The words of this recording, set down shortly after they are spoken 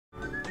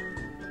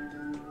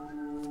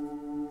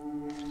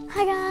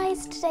Hi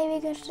guys, today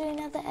we're going to do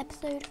another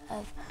episode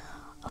of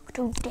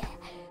Octodad.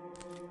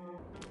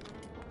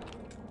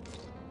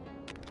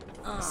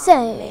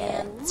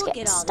 Let's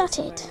get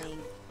started.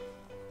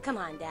 Come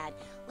on, Dad.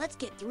 Let's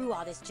get through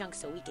all this junk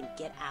so we can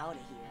get out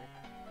of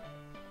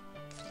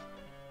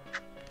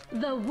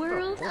here. The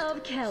world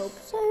of kelp.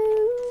 So,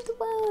 the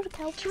world of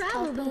kelp.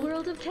 Travel the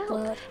world of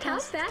kelp. How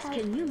fast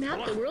can you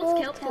map the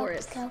world's kelp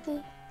forest?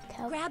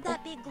 Grab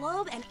that big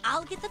globe and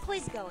I'll get the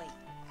quiz going.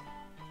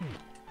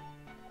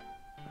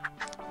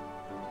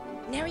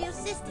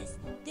 Nereocystis,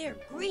 they're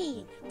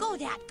green. Go,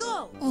 Dad,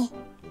 go! I'm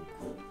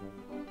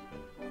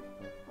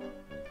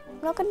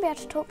not going to be able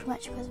to talk too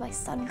much because my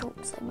son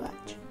talks so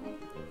much.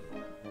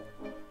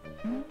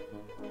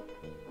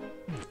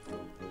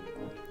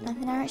 I've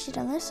never actually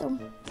done this. So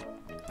when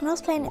I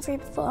was playing it through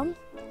before,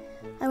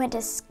 I went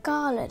to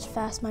Scarlet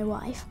first, my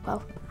wife,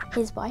 well,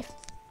 his wife,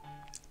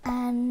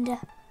 and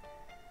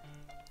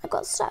I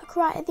got stuck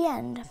right at the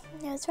end.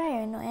 It was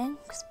very annoying.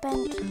 I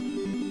spent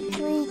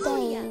 3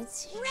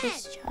 days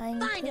just trying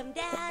to get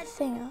the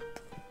thing up,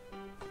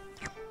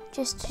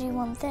 just to do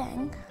one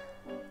thing.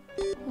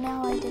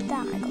 Now I did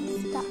that, I got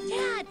stuck.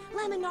 Dad,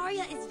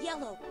 Laminaria is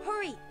yellow.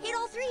 Hurry, hit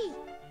all 3.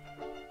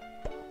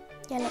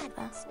 Yellow Dad,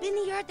 there. spin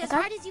the earth as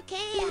hard as you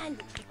can.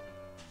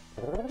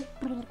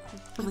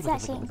 It's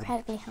actually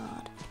incredibly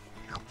hard.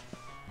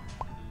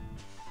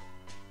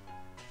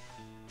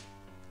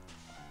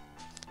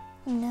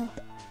 No.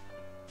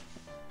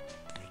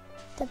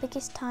 The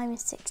biggest time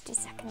is 60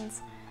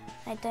 seconds.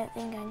 I don't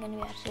think I'm going to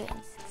be able to do it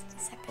in 60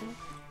 seconds.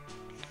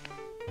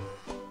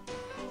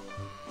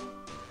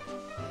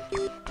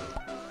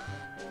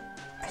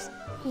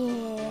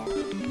 Yeah.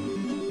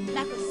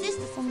 That was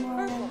Sister from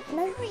purple.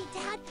 No. Hurry,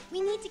 Dad. We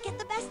need to get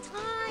the best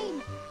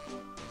time.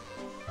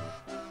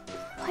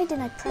 Why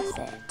didn't I press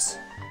it?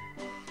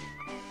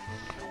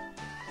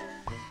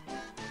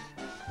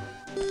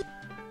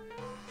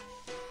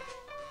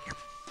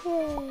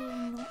 Yay.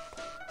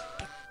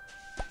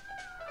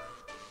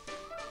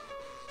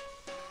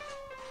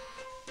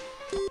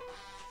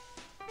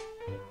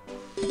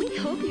 We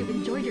hope you've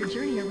enjoyed your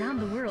journey around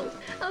the world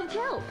of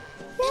kelp.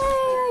 Yay,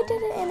 I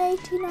did it in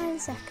 89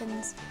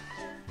 seconds.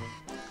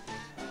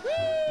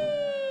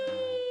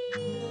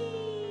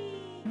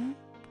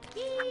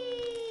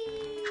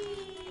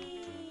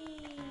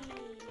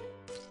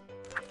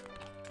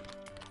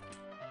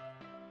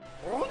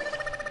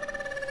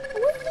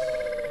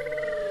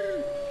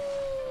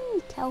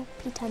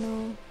 Kelpie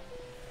tunnel.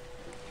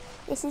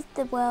 This is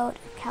the world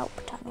of kelp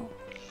tunnel.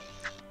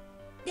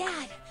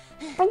 Dad,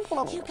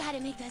 you gotta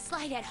make the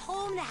slide at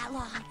home that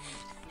long.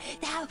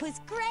 That was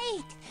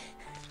great.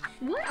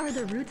 What are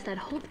the roots that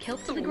hold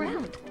kelp to the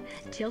ground?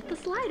 Tilt the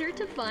slider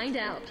to find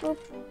out.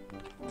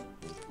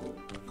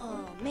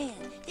 Oh man,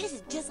 this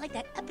is just like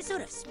that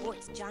episode of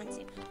Sports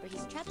Johnson where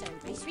he's trapped on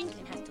a race rink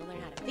and has to learn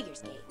how to figure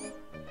skate.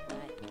 But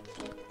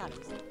I thought it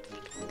was an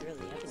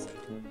early episode.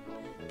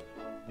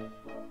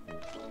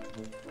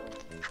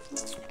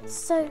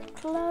 So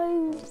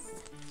close.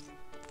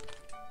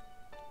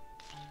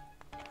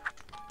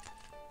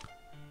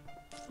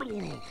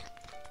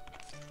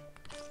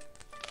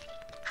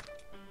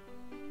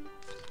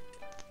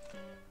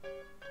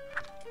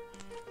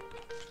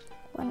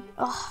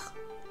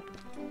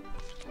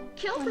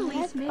 Kelp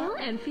release male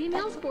and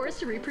female spores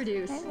to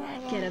reproduce.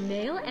 Get a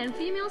male and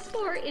female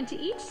spore into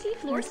each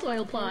seafloor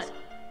soil plot.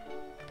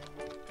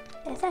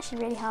 It's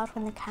actually really hard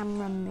when the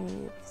camera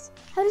moves.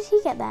 How did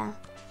he get there?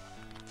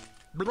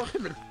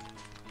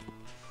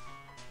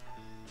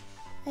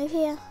 Over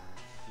here.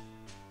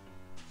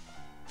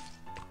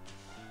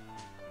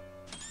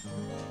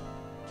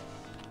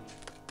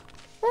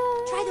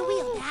 Try the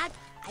wheel, Dad.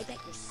 I bet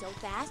you're so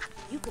fast,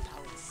 you could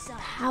probably suck.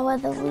 Power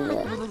the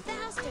wheel. Run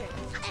faster.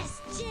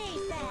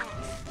 SJ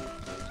fast.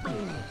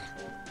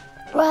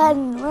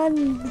 Run,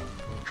 run.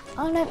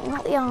 Oh no,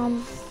 not the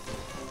arm.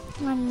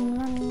 Run,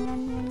 run,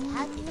 run, run.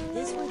 Dad, if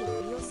this were the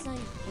real sun,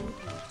 you'd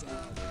be dead.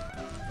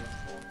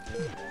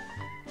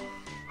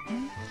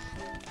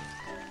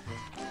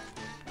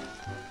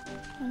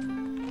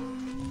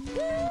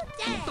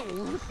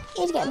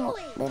 Need to get a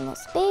bit more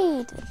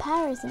speed. The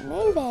power isn't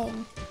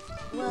moving.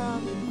 Well,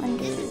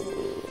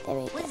 There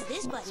we go. what's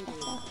this button do?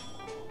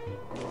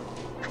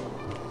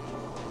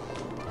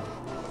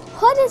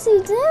 What is he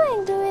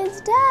doing to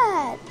his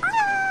dad? Ah!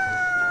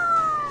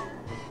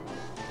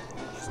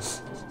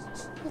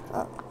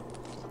 Oh.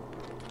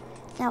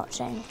 Now it's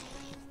showing.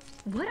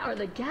 What are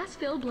the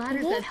gas-filled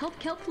bladders that help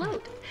kelp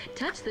float?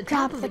 Touch the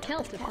top of the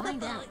kelp to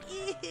find out.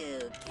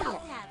 Ew,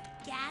 kelp have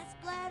gas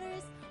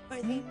bladders? Or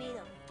are they made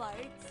of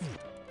farts?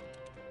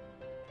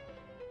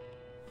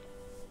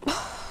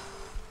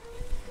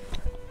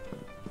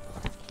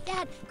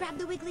 Dad, grab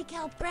the wiggly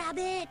kelp, grab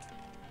it!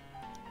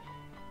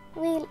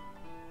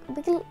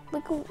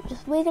 Wiggle,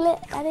 just wiggle it,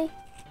 Daddy.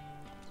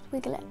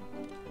 Wiggle it.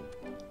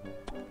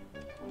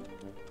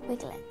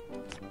 Wiggle it.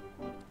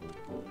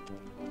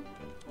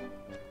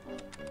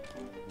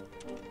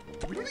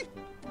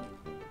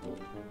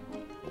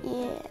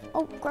 Yeah.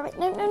 Oh, grab it.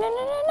 No.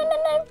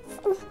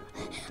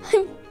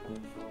 I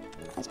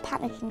was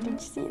panicking. Did you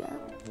see that?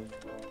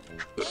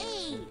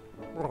 Hey!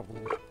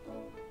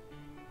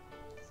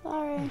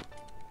 Sorry.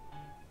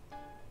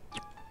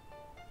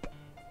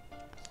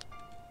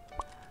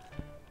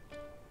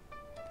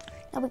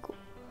 Now we go.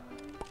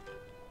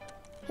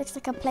 Looks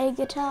like I play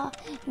guitar.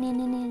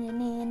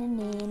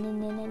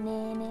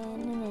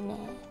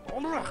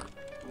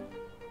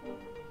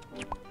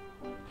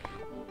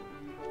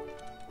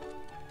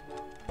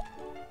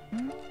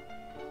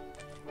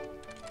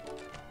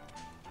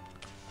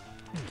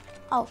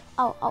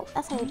 Oh,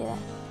 that's how you do it.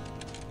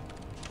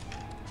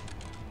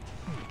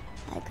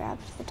 I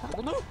grabbed the top.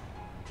 Oh.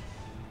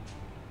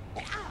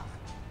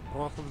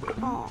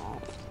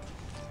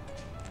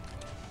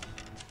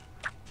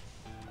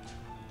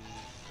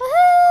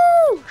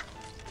 Woohoo!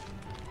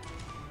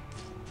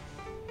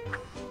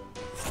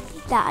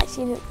 That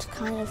actually looked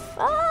kind of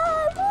fun.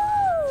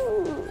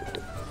 Woo!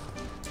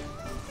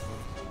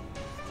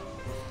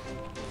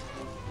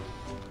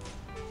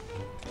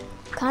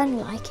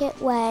 Kind of like it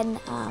when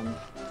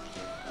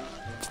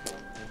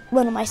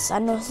one of my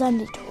son or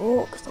Sunday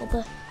talks, or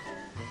the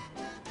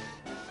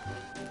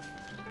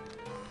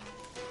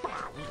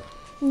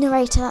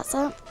narrator that's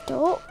out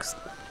talks,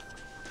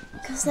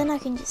 because then I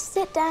can just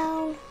sit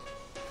down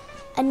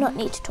and not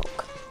need to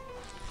talk.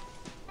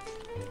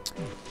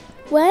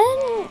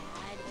 When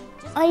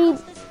I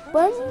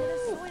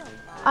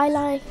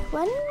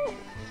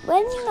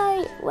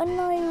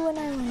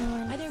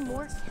Are there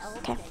more elves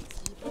okay. than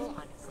people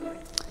on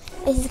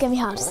Earth? This is gonna be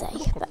hard to say,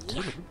 but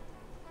yeah.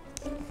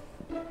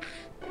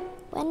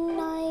 When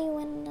I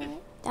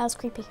that was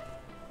creepy.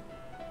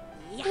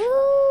 Yeah.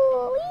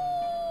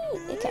 Ooh-wee.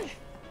 Okay.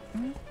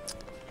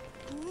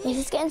 This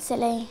is getting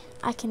silly.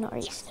 I cannot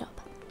reach the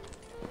top.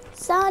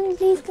 Son,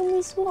 please can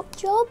we swap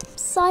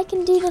jobs so I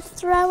can do the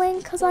throwing,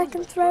 because I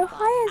can throw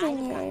higher than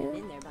I've gotten you.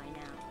 in there by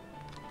now.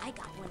 I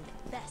got one of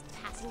the best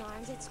passing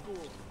arms at school.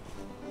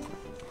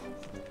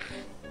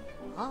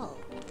 Oh.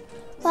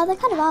 Well, they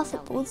kind of are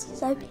footballs,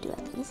 so I can do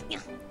it, please.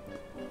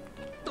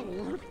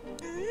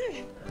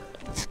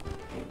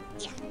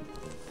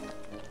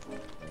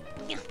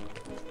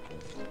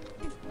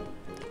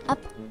 Up.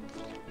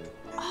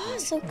 Oh,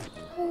 so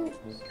close.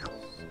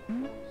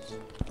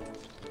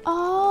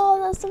 Oh,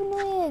 that's so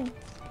annoying.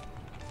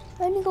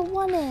 I only got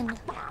one in.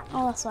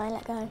 Oh, that's why I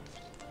let go.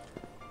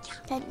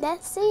 Okay,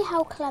 let's see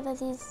how clever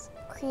these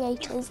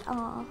creators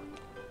are.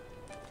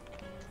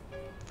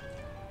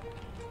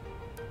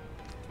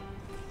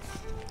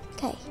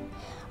 Okay,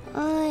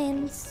 I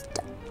am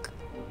stuck.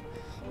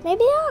 Maybe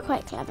they are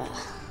quite clever.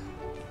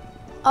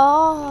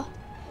 Oh,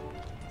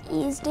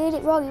 he's doing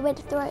it wrong. He went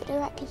to throw it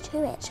directly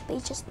to it, but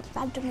he's just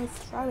randomly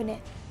throwing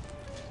it.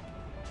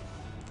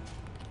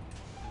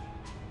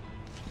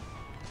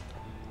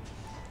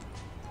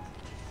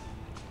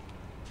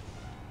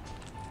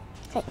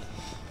 Okay,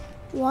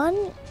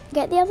 one,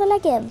 get the other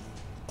leg in.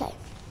 Okay,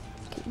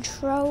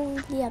 control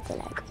the other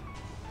leg.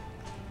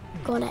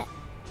 Got it,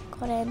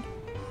 got in.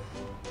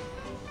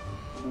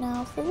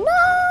 Now for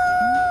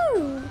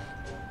no!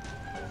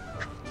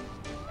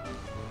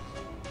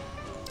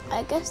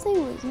 I guess they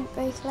wasn't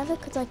very clever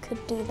because I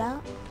could do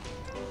that,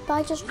 but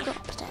I just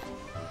dropped it.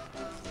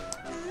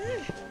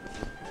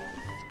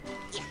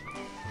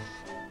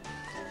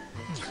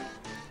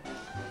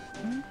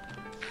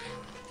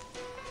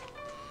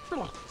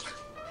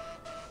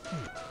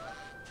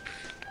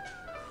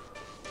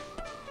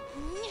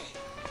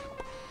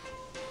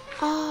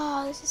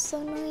 Oh, this is so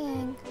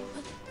annoying.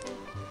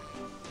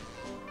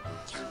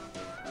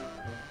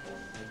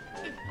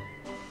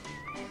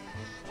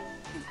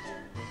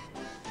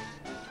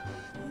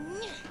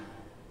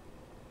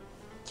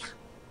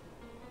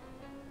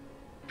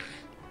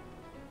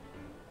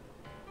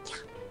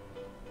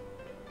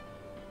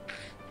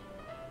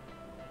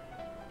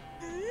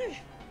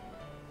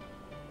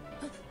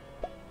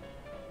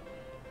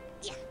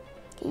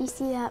 Can you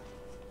see that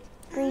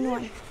green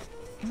one?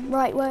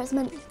 Right where it's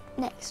meant,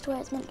 next where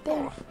it's meant to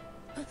be.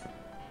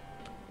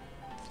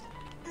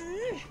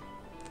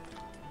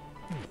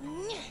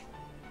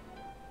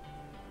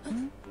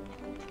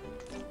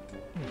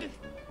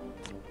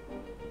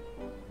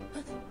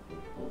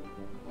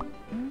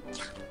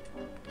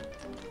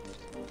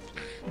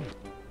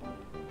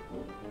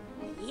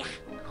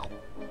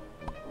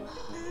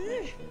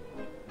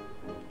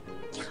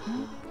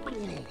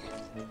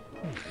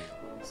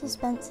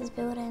 Suspense is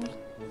building.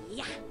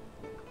 Yeah.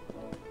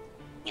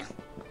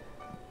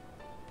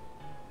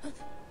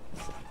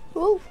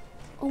 Ooh,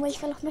 almost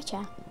fell off my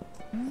chair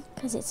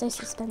because it's so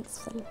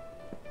suspenseful.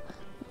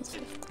 Almost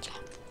fell off the chair.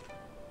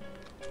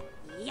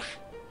 Yeah.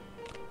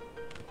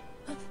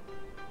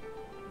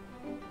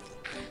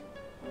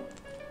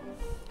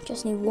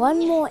 Just need one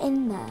more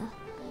in there.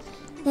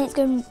 Then it's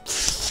going.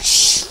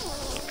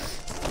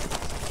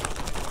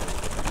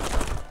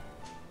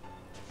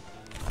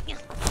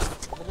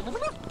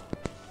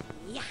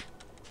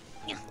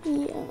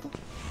 Yeah.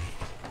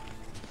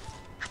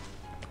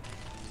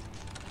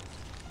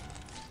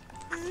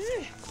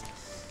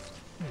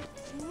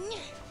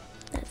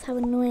 That's how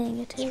annoying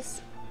it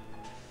is.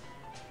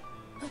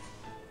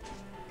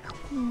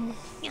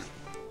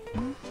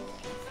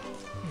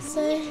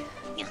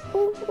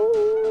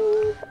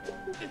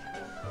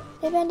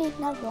 maybe I need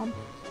another one.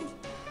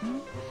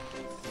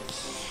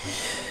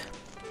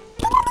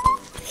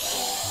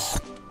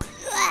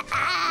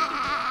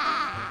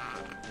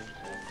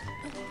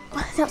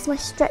 That's my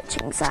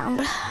stretching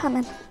sound.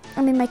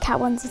 I'm in my cat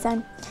onesie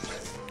zone.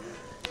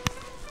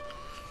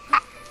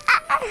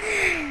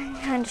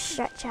 Trying to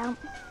stretch out.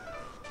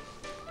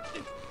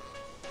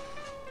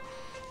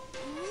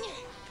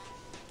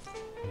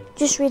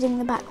 Just reading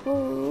the back.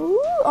 Ooh,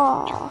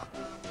 aw.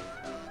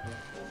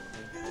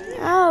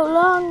 How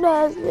long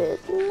does this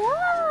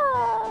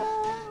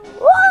last?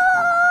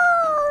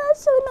 Whoa,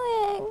 that's so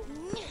annoying.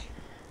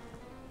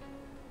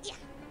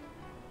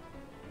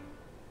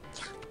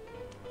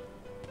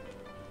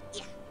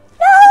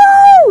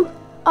 No!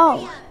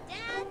 Oh.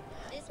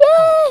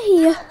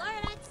 Yay!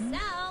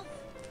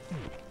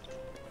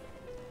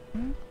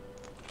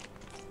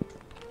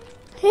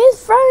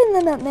 Who's throwing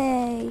them at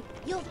me?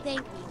 You'll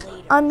thank me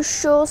later. I'm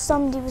sure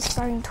somebody was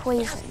throwing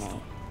toys at me.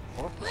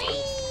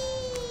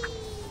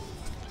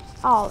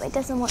 Oh, it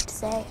doesn't want to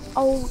say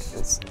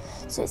olders,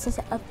 so it says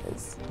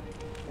others.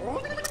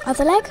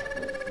 Other leg?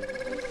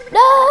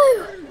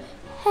 No!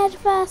 Head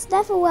first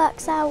never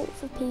works out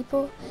for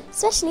people,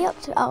 especially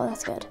octopuses. Oh,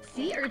 that's good.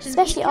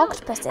 Especially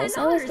octopuses,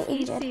 they always get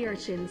injured. Sea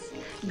urchins.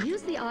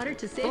 Use the otter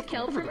to save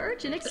kelp from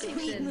urchin Sweet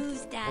extinction.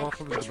 moves, Dad.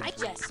 I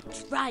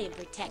just try and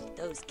protect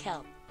those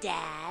kelp,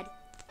 Dad.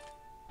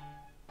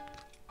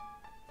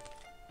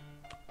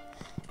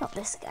 Not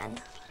this again.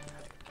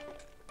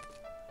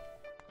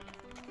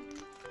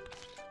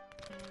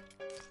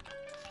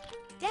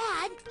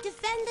 Dad,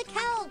 defend the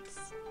kelps.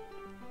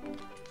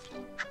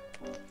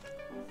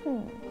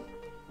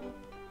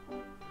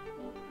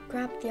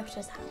 Grab the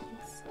otter's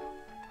hands.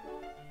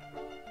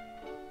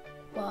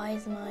 Why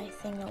is my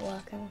thing not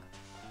working?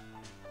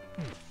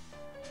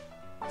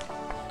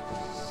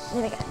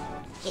 There we go.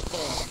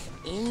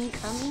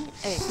 Incoming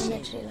urchins.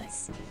 Literally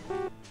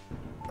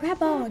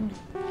grab on.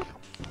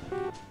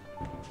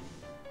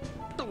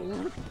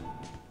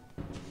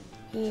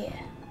 Yeah.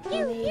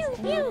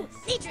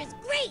 Nature's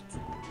great.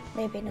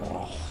 Maybe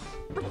not.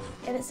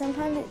 Yeah, but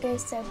sometimes it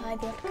goes so high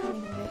the otter can't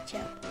even reach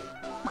up.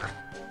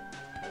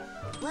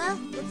 Well,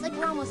 looks like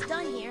we're almost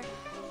done here.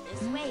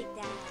 This way,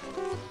 Dad.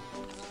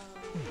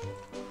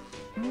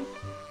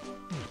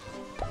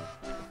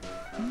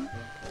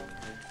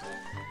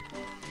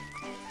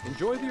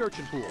 Enjoy the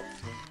urchin pool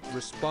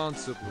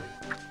responsibly.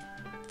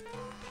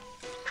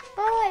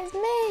 Oh, it's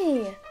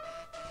me!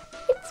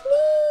 It's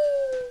me!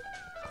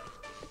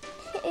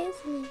 It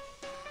is me.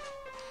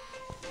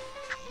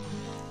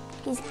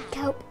 He's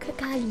Kelp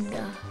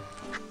Kakanda.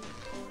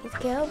 He's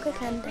Kelp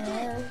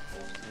Kakanda.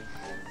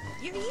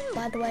 You're you.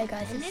 By the way,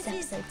 guys, And this is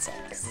this is-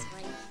 episode 6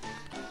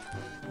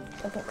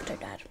 of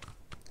Octodad.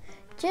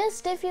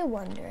 Just if you're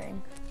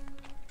wondering.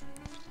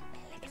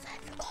 Because I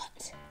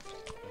forgot.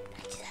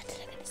 I just had to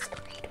look at the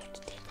screen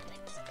to do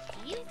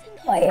Do you think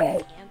Oh, yeah.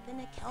 camp in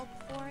a kelp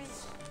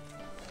forest?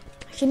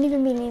 I shouldn't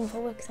even be leaning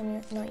forward because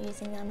I'm not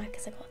using that mic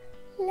because I got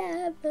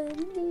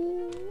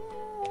lavender.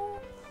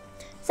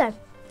 So,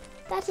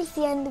 that is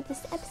the end of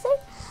this episode.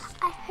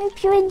 I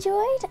hope you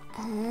enjoyed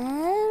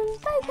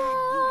and bye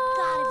bye.